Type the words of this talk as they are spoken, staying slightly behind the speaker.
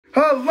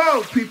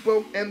Hello,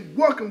 people, and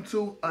welcome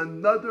to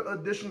another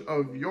edition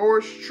of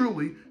yours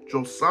truly,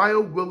 Josiah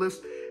Willis,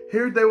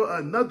 here today with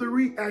another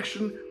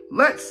reaction.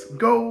 Let's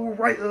go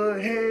right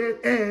ahead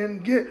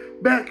and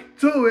get back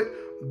to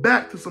it.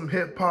 Back to some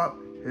hip-hop.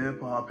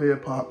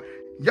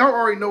 Y'all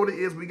already know what it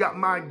is. We got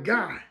my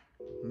guy,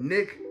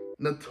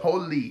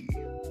 Nittoli.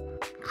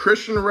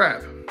 Christian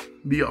Rap,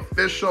 the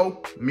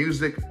official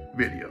music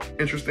video.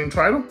 Interesting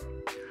title.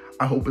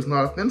 I hope it's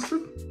not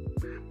offensive.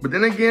 But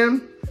then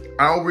again,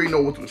 I already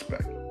know what to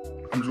expect.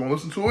 I'm just gonna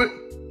listen to it,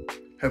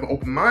 have an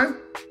open mind,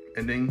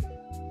 and then,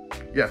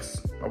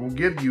 yes, I will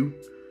give you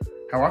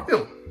how I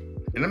feel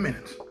in a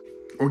minute.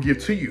 Or give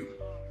to you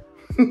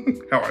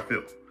how I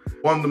feel.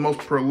 One of the most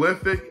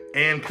prolific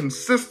and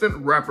consistent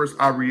rappers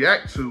I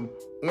react to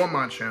on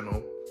my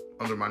channel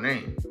under my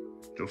name,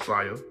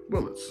 Josiah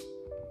Willis.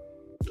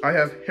 I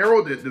have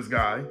heralded this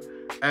guy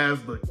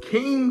as the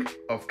king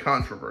of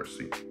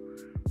controversy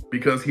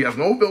because he has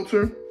no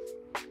filter,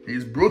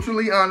 he's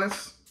brutally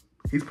honest,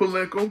 he's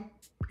political,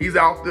 he's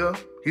out there,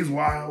 he's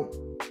wild,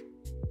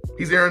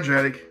 he's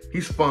energetic,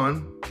 he's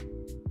fun,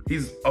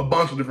 he's a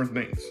bunch of different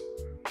things.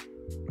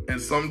 And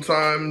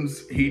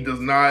sometimes he does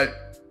not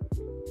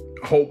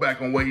hold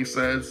back on what he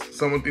says.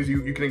 Some of the things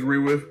you can agree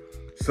with,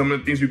 some of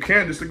the things you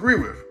can disagree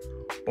with.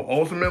 But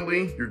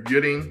ultimately, you're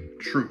getting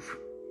truth.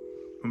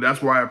 And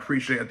that's what I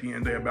appreciate at the end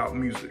of the day about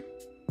music.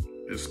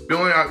 Is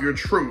spilling out your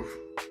truth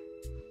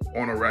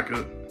on a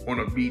record, on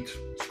a beat,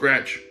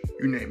 scratch,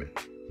 you name it.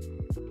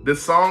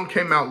 This song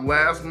came out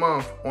last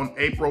month on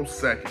April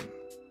 2nd.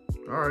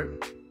 All right.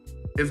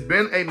 It's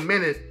been a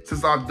minute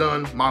since I've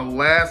done my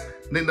last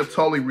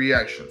Nittoli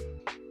reaction.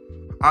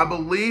 I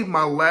believe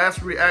my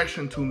last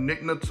reaction to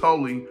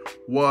Nittoli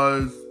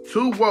was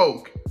Too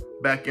Woke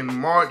back in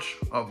March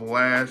of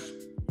last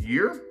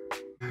year.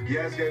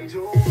 Yes,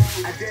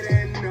 I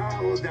didn't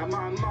know that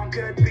my mom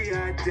could be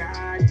a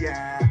dad,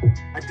 yeah.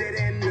 I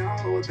didn't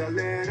know the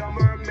Little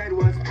Mermaid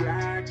was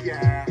black,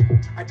 yeah.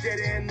 I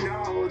didn't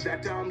know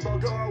that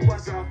Dumbledore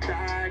was a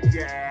fact,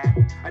 yeah.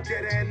 I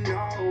didn't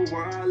know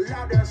we're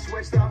allowed to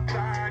switch the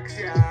facts,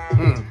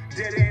 yeah.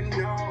 Didn't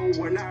know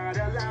we're not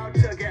allowed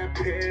to get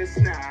pissed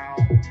now.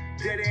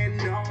 Didn't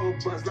know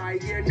Buzz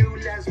Lightyear knew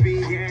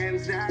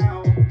lesbians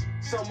now.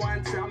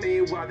 Someone tell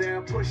me why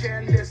they're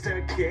pushing this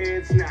to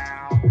kids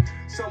now.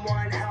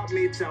 Someone help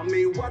me, tell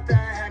me what the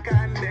heck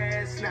I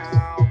missed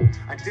now.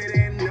 I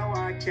didn't know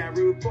I can't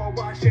root for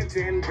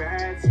Washington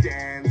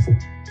Redskins.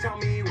 Tell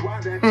me why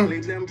the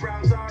Cleveland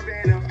Browns aren't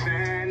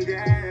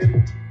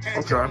offended.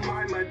 And your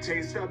mama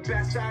tastes the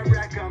best, I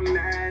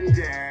recommend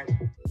it.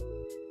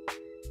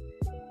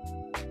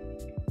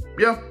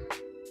 Yeah,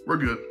 we're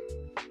good.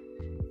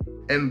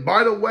 And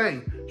by the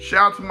way,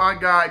 shout out to my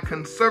guy,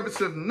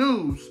 Conservative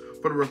News,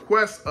 for the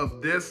request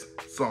of this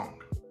song.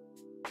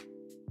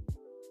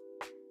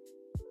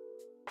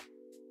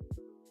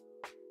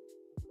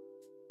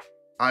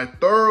 I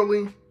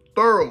thoroughly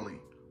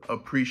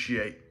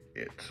appreciate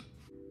it.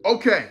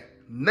 Okay,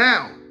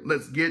 now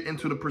let's get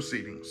into the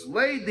proceedings.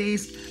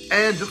 Ladies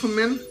and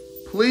gentlemen,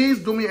 please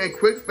do me a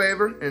quick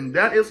favor, and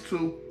that is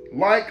to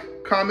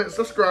like, comment,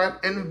 subscribe,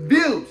 and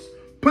views.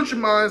 Put your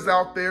minds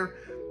out there.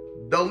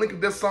 The link of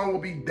this song will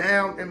be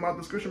down in my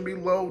description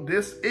below.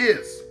 This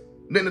is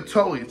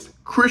Nittoli's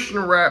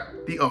Christian Rap,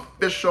 the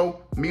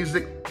official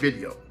music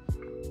video.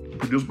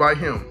 Produced by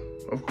him,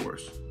 of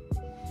course.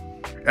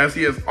 As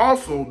he has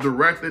also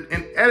directed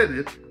and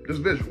edited this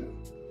visual.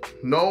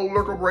 No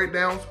lyrical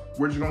breakdowns.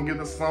 We're just going to give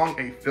this song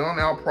a filling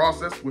out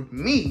process with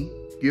me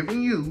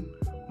giving you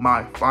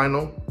my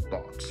final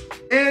thoughts.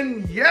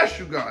 And yes,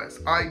 you guys,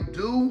 I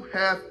do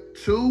have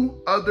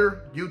two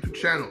other YouTube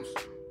channels.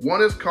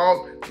 One is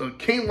called the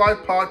King Life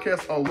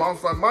Podcast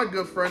alongside my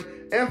good friend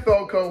and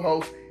fellow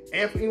co-host,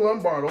 Anthony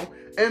Lombardo.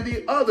 And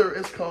the other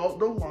is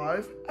called The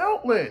Live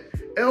Outlet.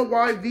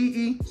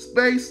 L-Y-V-E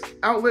space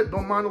outlet,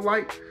 don't mind the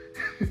light.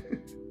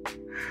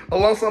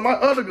 Alongside my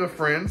other good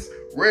friends,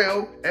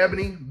 Rail,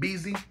 Ebony,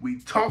 Beezy, we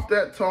talk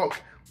that talk,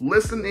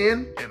 listen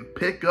in, and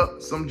pick up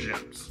some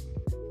gems.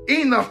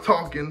 Enough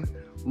talking,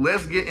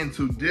 let's get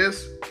into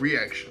this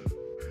reaction.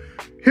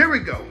 Here we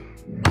go.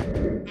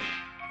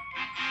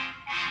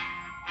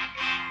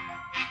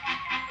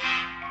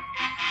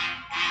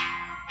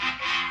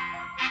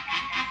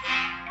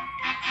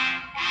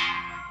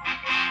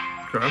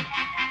 Okay.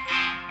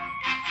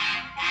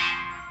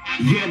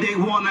 Yeah, they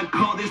wanna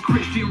call this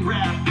Christian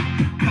rap,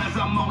 cause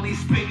I'm only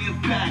spitting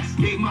facts.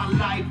 Gave my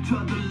life to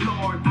the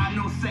Lord, I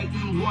know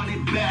Satan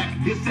wanted back.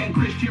 This ain't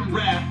Christian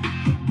rap,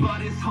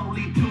 but it's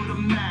holy to the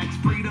max.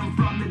 Freedom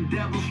from the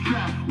devil's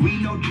trap,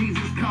 we know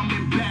Jesus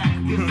coming back.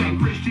 This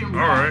ain't Christian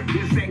rap,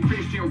 this ain't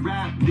Christian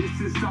rap. This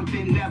is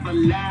something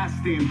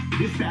everlasting.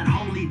 This that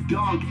holy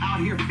dunk, out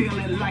here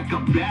feeling like a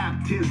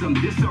baptism.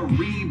 This a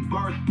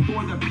rebirth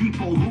for the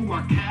people who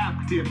are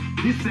captive.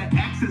 This an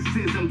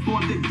exorcism for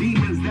the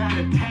demons that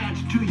attach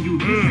to you.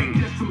 This ain't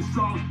just some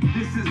songs,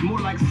 this is more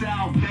like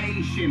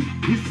salvation.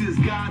 This is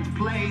God's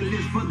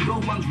playlist for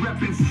the ones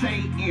repping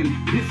Satan.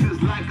 This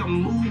is like a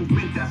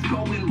movement that's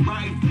going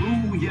right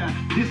through ya.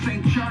 This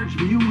ain't church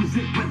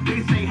music, but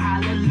they say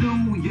hallelujah.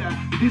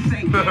 This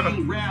ain't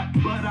gang rap,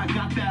 but I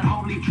got that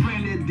holy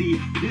trinity.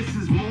 This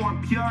is more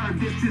pure,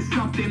 this is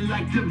something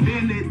like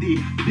divinity.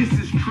 This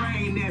is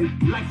training,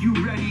 like you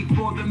ready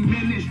for the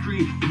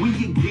ministry. We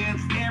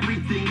against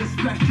everything,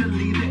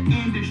 especially the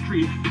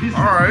industry. This is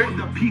for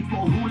the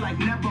people who like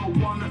never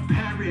wanna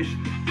perish.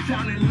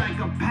 Sounding like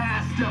a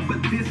pastor,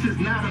 but this is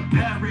not a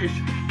parish.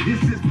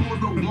 This is for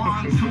the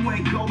ones who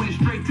ain't going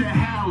straight to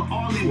hell.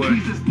 All in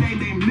Jesus'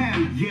 name,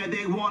 amen. Yeah,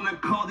 they wanna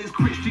call this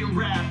Christian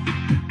rap,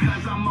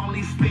 cause I'm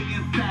only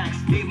spitting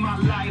facts. Gave my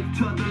life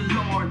to the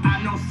Lord,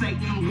 I know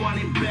Satan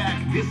wanted back.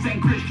 This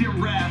ain't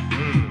Christian rap,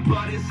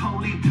 but it's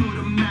holy to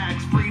the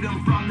max.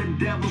 Freedom from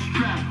the devil's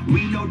trap,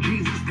 we know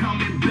Jesus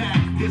coming back.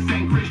 This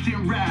ain't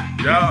Christian rap,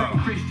 this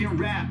ain't Christian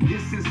rap.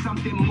 This is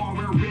something more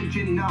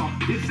original.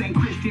 This ain't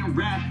Christian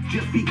rap,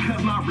 just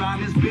because my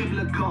rhyme is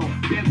biblical.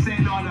 Been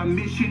sent on a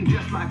mission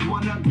just like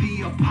one of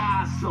the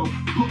apostles.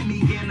 Put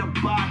me in a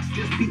box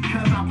just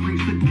because I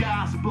preach the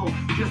gospel.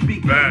 Just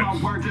because my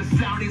words are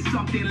sounding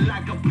something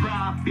like a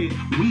prophet.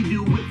 We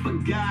do it for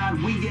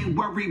God, we ain't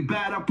worried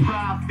about a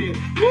profit.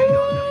 And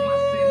all of my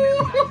sinners,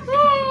 I just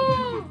come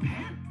to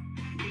repent.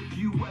 If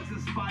you was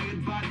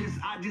inspired by this,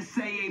 I just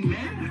say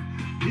amen.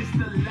 This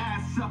the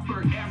last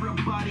supper,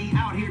 everybody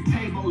out here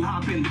table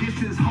hopping.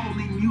 This is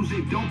holy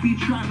music, don't be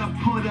trying to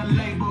put a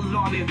label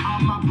on it.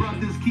 I'm my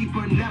brother's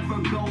keeper,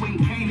 never going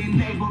Cain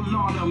and Abel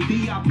on them.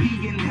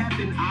 VIP in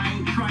heaven, I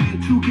ain't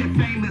trying to get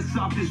famous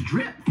off this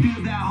drip.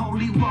 Feel that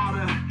holy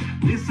water,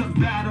 this a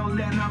battle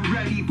and I'm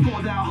ready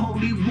for that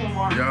holy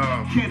war.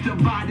 Can't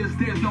divide us,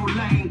 there's no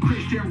lane.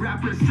 Christian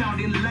rappers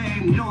sounding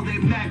lame. No, they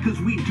mad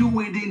cause we do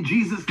it in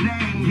Jesus'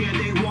 name. Yeah,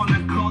 they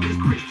wanna call this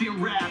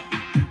Christian rap,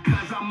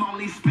 cause I'm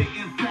only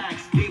spitting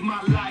facts. Gave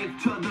my life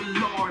to the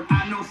Lord,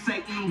 I know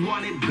Satan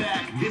wanted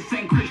back. This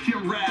ain't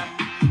Christian rap,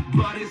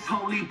 but it's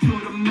holy to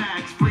the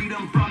max.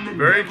 Freedom from the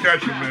very devil's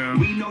catchy, trap. man.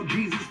 We know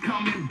Jesus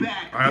coming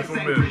back. This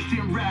ain't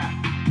Christian rap.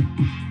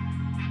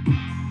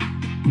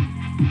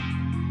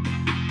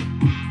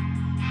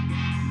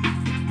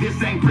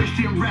 This ain't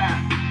Christian rap.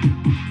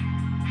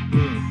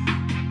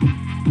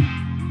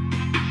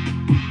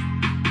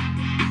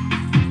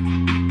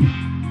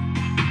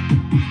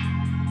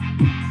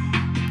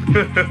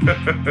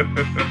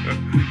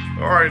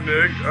 All right,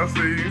 Nick, I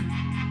see you.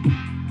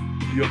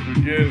 You have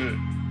to get it.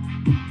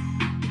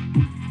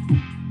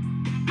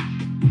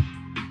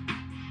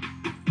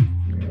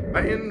 I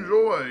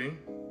enjoy.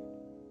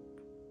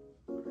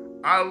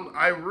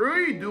 I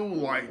really do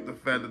like the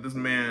fact that this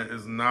man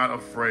is not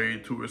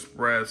afraid to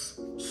express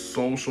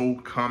social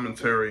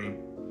commentary,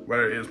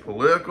 whether it is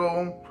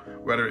political,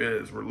 whether it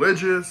is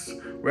religious,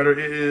 whether it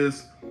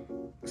is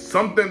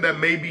something that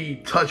may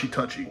be touchy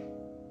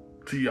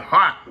to your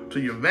heart,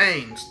 to your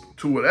veins,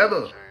 to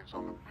whatever.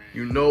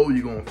 You know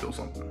you're gonna feel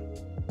something.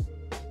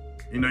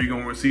 You know you're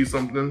gonna receive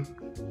something.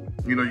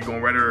 You know you're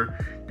gonna, whether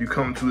you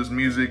come to this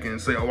music and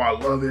say, oh, I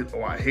love it,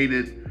 or I hate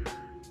it.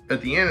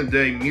 At the end of the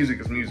day, music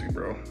is music,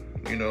 bro.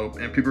 You know,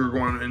 and people are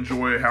going to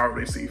enjoy it however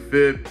they see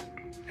fit,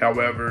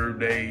 however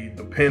they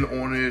depend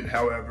on it,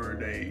 however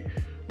they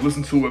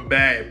listen to it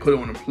back, put it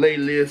on a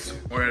playlist,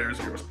 whether it's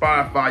your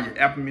Spotify, your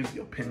Apple Music,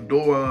 your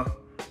Pandora,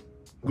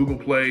 Google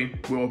Play.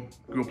 Well,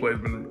 Google Play has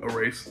been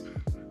erased.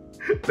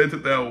 They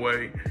took that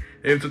away.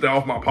 They took that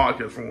off my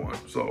podcast for one.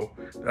 So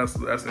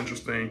that's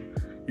interesting.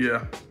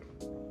 Yeah,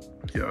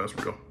 that's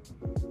real.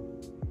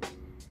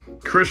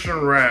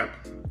 Christian rap.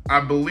 I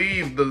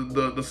believe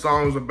the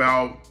song is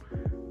about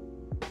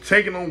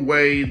taking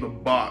away the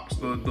box,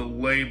 the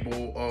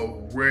label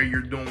of where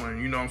you're doing.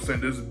 You know what I'm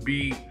saying? This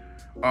beat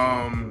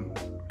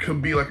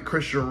could be like a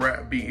Christian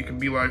rap beat. It could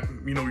be like,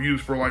 you know,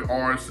 used for like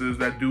artists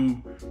that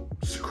do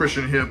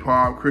Christian hip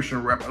hop,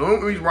 Christian rap. The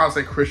only reason why I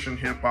say Christian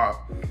hip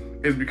hop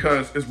is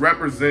because it's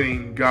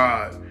representing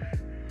God,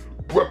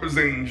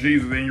 representing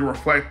Jesus, and you're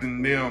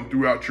reflecting them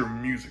throughout your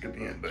music at the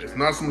end of the day. It's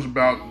not so much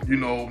about, you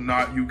know,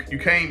 you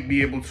can't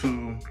be able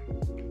to,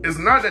 it's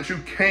not that you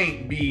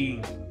can't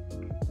be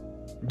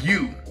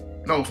you.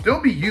 No, still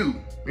be you.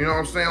 You know what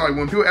I'm saying? Like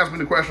when people ask me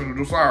the question,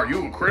 Josiah, are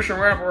you a Christian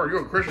rapper or are you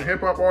a Christian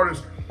hip hop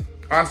artist?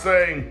 I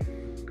say,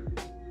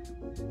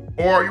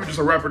 or are you just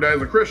a rapper that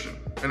is a Christian?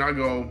 And I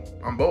go,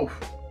 I'm both,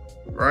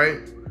 right?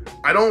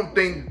 I don't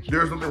think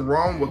there's nothing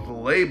wrong with the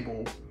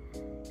label,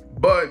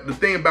 but the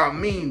thing about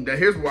me, that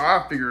here's what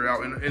I figured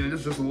out, and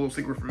it's just a little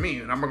secret for me,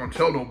 and I'm not gonna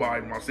tell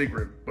nobody my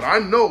secret, but I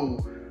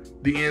know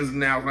the ins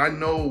and outs, and I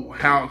know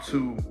how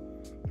to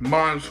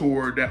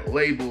monitor that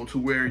label to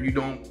where you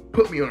don't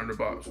put me under the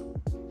bus,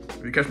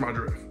 if you catch my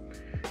drift.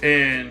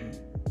 And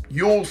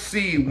you'll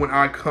see when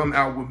I come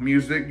out with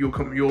music,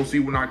 you'll see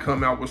when I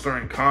come out with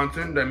certain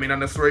content that may not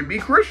necessarily be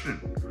Christian,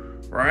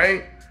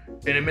 right?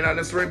 And it may not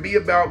necessarily be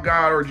about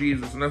God or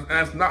Jesus. And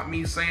that's not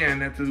me saying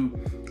that to,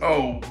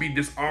 be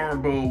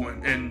dishonorable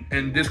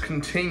and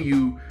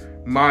discontinue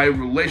my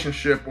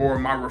relationship or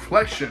my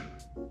reflection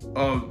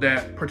of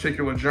that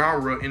particular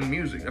genre in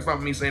music. That's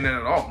not me saying that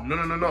at all.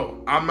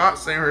 No. I'm not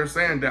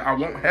saying that I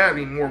won't have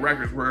any more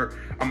records where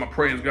I'm going to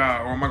praise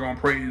God, or am I going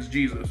to praise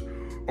Jesus,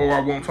 or I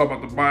won't talk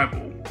about the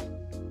Bible,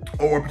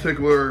 or a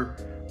particular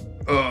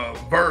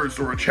verse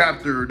or a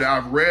chapter that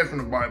I've read from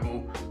the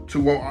Bible to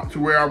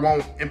where I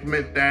won't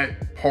implement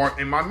that part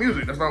in my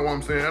music. That's not what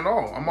I'm saying at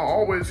all. I'm gonna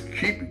always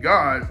keep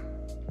God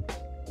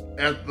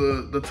at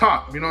the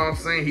top. You know what I'm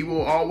saying? He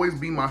will always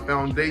be my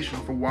foundation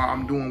for why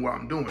I'm doing what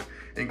I'm doing,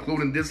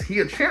 including this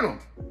here channel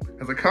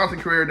as a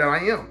content creator that I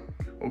am.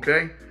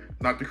 Okay,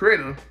 not the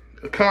creator,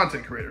 a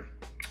content creator.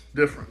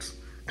 Difference.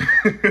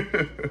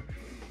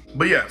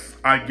 But yes,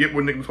 I get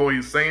what Nittoli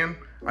is saying.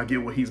 I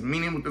get what he's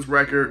meaning with this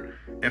record,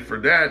 and for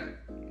that,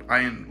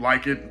 I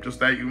like it just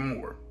that even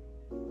more.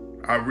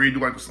 I really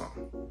do like the song.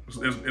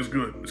 It's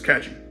good. It's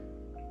catchy.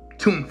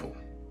 Tuneful.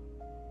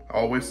 I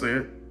always say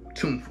it.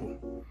 Tuneful.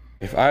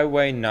 If I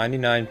weigh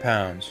 99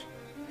 pounds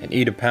and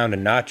eat a pound of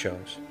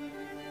nachos,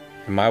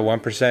 am I 1%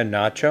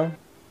 nacho?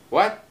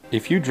 What?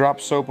 If you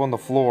drop soap on the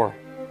floor,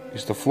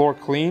 is the floor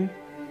clean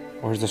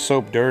or is the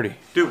soap dirty?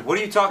 Dude, what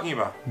are you talking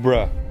about?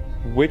 Bruh,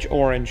 which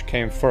orange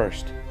came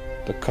first?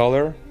 The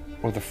color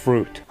or the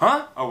fruit?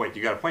 Huh? Oh wait,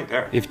 you got a point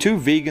there. If two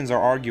vegans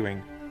are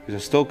arguing, is it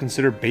still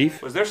considered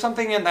beef? Was there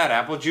something in that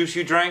apple juice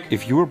you drank?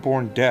 If you were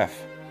born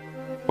deaf,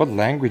 what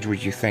language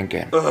would you think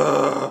in?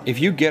 If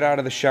you get out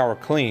of the shower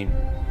clean,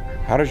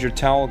 how does your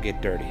towel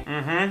get dirty?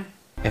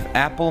 If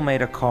Apple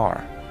made a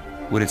car,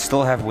 would it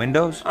still have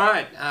windows?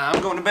 Alright,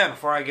 I'm going to bed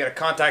before I get a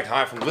contact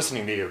high from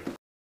listening to you.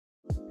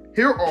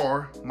 Here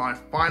are my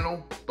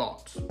final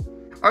thoughts.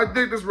 I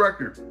dig this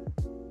record.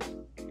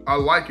 I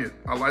like it.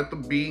 I like the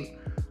beat.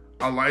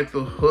 I like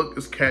the hook.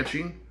 It's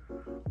catchy.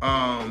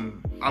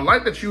 I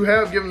like that you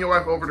have given your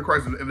life over to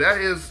Christ. If that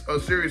is a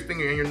serious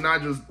thing and you're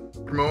not just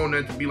promoting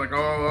it to be like, oh,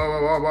 blah, blah,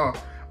 blah,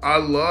 blah. I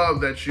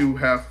love that you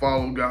have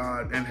followed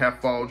God and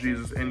have followed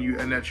Jesus,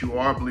 and that you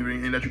are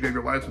believing and that you gave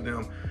your life to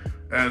them.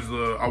 As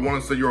I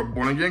want to say, you're a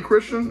born again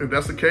Christian. If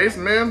that's the case,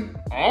 man,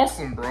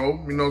 awesome,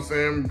 bro. You know what I'm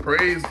saying?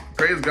 Praise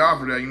God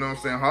for that. You know what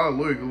I'm saying?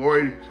 Hallelujah.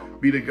 Glory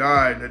be to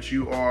God that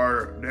you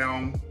are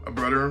now a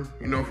brother.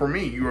 You know, for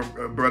me, you are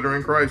a brother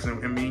in Christ,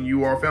 and me and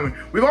you are family.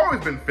 We've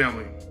always been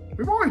family.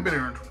 We've always been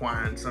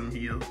intertwined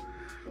somewhere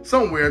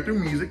through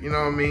music. You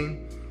know what I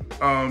mean?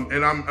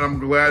 And I'm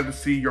glad to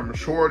see your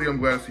maturity. I'm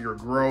glad to see your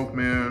growth,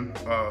 man.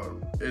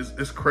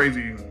 It's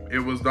crazy. It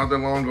was not that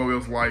long ago. It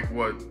was like,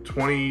 what,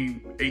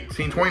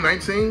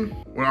 2019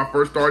 when I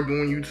first started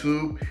doing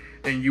YouTube,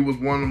 and you was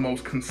one of the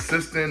most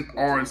consistent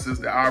artists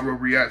that I will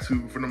react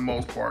to for the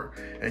most part.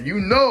 And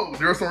you know,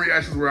 there are some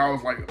reactions where I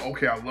was like,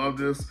 okay, I love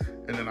this,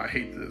 and then I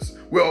hate this.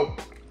 Well,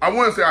 I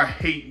want to say I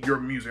hate your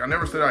music. I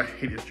never said I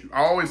hated you.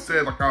 I always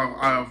said like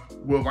I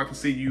would like to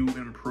see you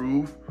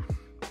improve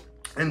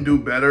and do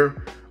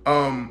better.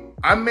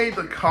 I made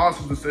the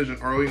conscious decision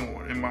early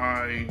on in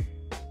my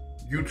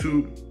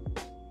YouTube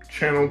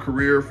channel,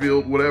 career,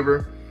 field,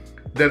 whatever,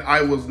 that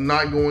I was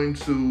not going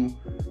to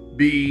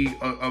be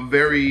a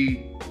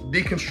very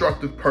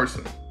deconstructive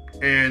person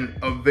and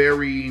a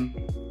very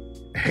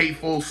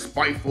hateful,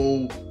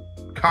 spiteful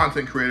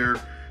content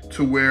creator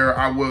to where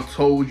I would have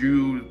told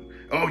you,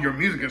 oh, your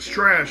music is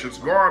trash, it's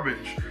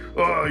garbage.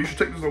 You should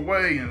take this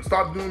away and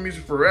stop doing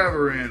music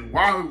forever. And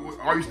why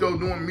are you still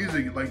doing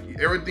music? Like,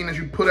 everything that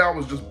you put out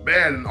was just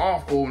bad and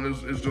awful, and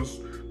it's just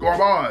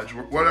garbage,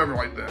 whatever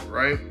like that,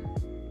 right?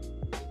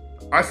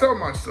 I said to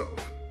myself,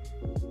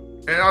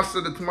 and I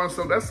said it to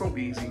myself, that's so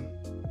easy.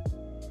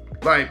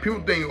 Like,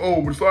 people think,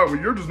 oh, but well,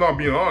 you're just not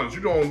being honest.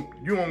 You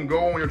don't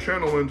go on your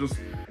channel and just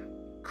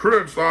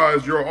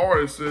criticize your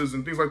artists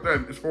and things like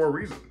that. It's for a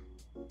reason.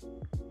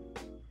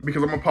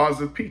 Because I'm a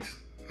positive Pete,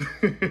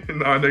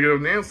 not a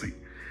negative Nancy.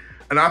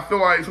 And I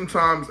feel like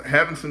sometimes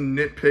having to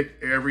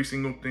nitpick every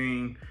single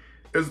thing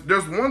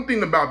there's one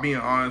thing about being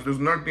honest. There's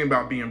another thing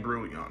about being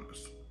brutally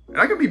honest. And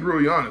I can be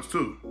brutally honest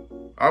too.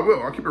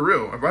 I'll keep it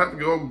real. If I have to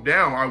go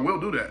down, I will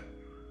do that.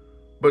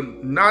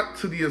 But not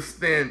to the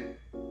extent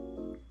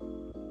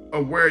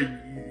of where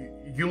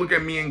you look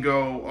at me and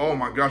go, oh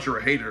my gosh, you're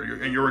a hater.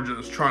 And you're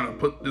just trying to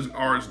put this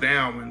artist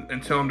down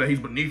and tell him that he's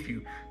beneath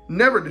you.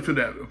 Never do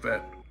that with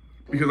that.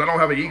 Because I don't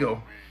have an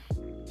ego.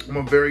 I'm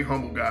a very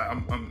humble guy.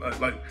 I'm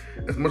like,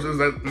 as much as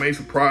that may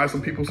surprise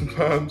some people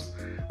sometimes,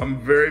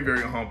 I'm very,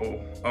 very humble.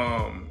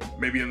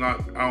 Maybe not,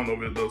 I don't know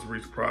if it does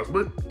really surprise,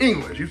 but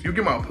English, you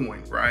get my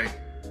point, right?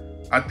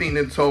 I think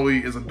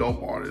Nittoli is a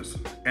dope artist,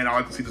 and I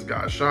like to see this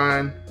guy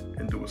shine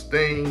and do his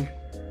thing.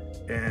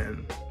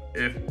 And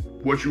if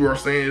what you are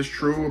saying is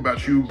true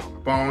about you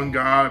following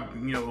God,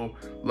 you know,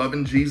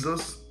 loving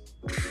Jesus,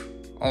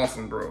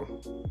 awesome, bro.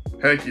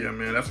 Heck yeah,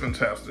 man, that's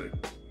fantastic.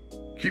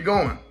 Keep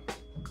going.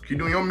 Keep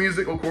doing your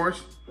music, of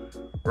course,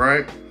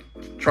 right?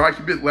 Try to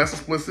keep it less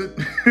explicit.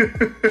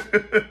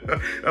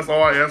 That's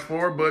all I ask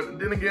for. But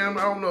then again,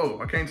 I don't know.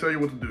 I can't tell you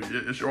what to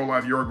do. It's your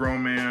life. You're a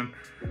grown man.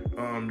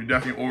 You're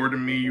definitely older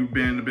than me. You've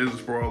been in the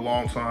business for a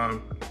long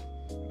time.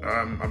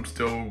 I'm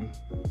still,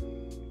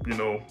 you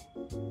know,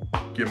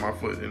 getting my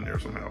foot in there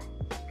somehow.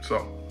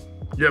 So,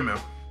 yeah, man.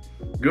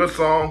 Good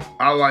song.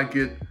 I like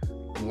it.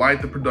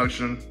 Like the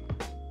production.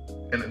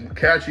 And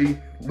catchy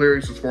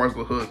lyrics as far as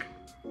the hook.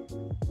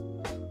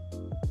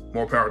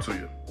 More power to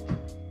you.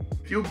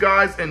 If you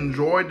guys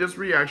enjoyed this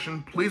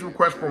reaction, please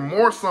request for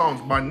more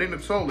songs by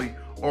Nittoli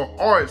or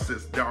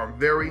artists that are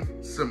very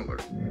similar.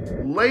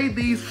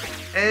 Ladies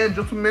and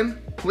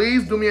gentlemen,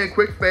 please do me a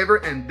quick favor,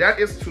 and that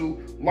is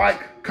to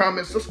like,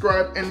 comment,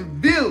 subscribe,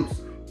 and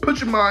views.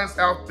 Put your minds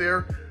out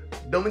there.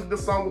 The link to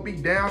the song will be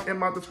down in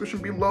my description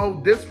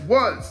below. This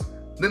was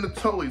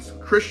Nittoli's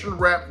Christian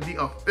Rap,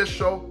 the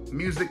official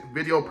music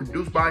video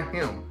produced by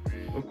him,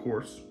 of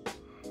course.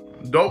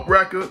 Dope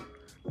record.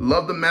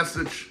 Love the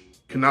message.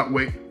 Cannot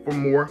wait for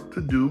more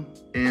to do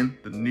in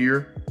the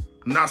near,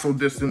 not so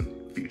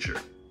distant future.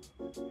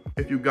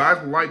 If you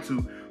guys would like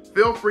to,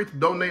 feel free to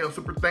donate a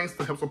super thanks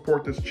to help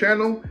support this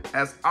channel,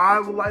 as I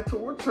would like to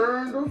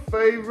return the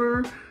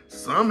favor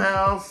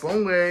somehow,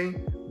 some way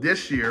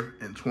this year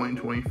in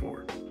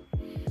 2024.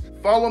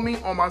 Follow me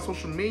on my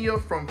social media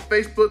from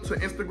Facebook to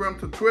Instagram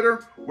to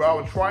Twitter, where I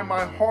will try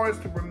my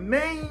hardest to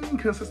remain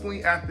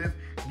consistently active,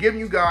 giving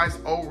you guys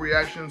old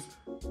reactions,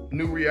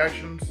 new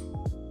reactions,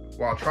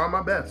 while trying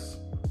my best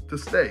to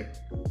stay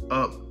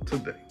up to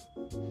date.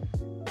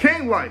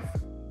 King Life,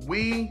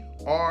 we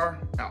are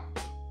out.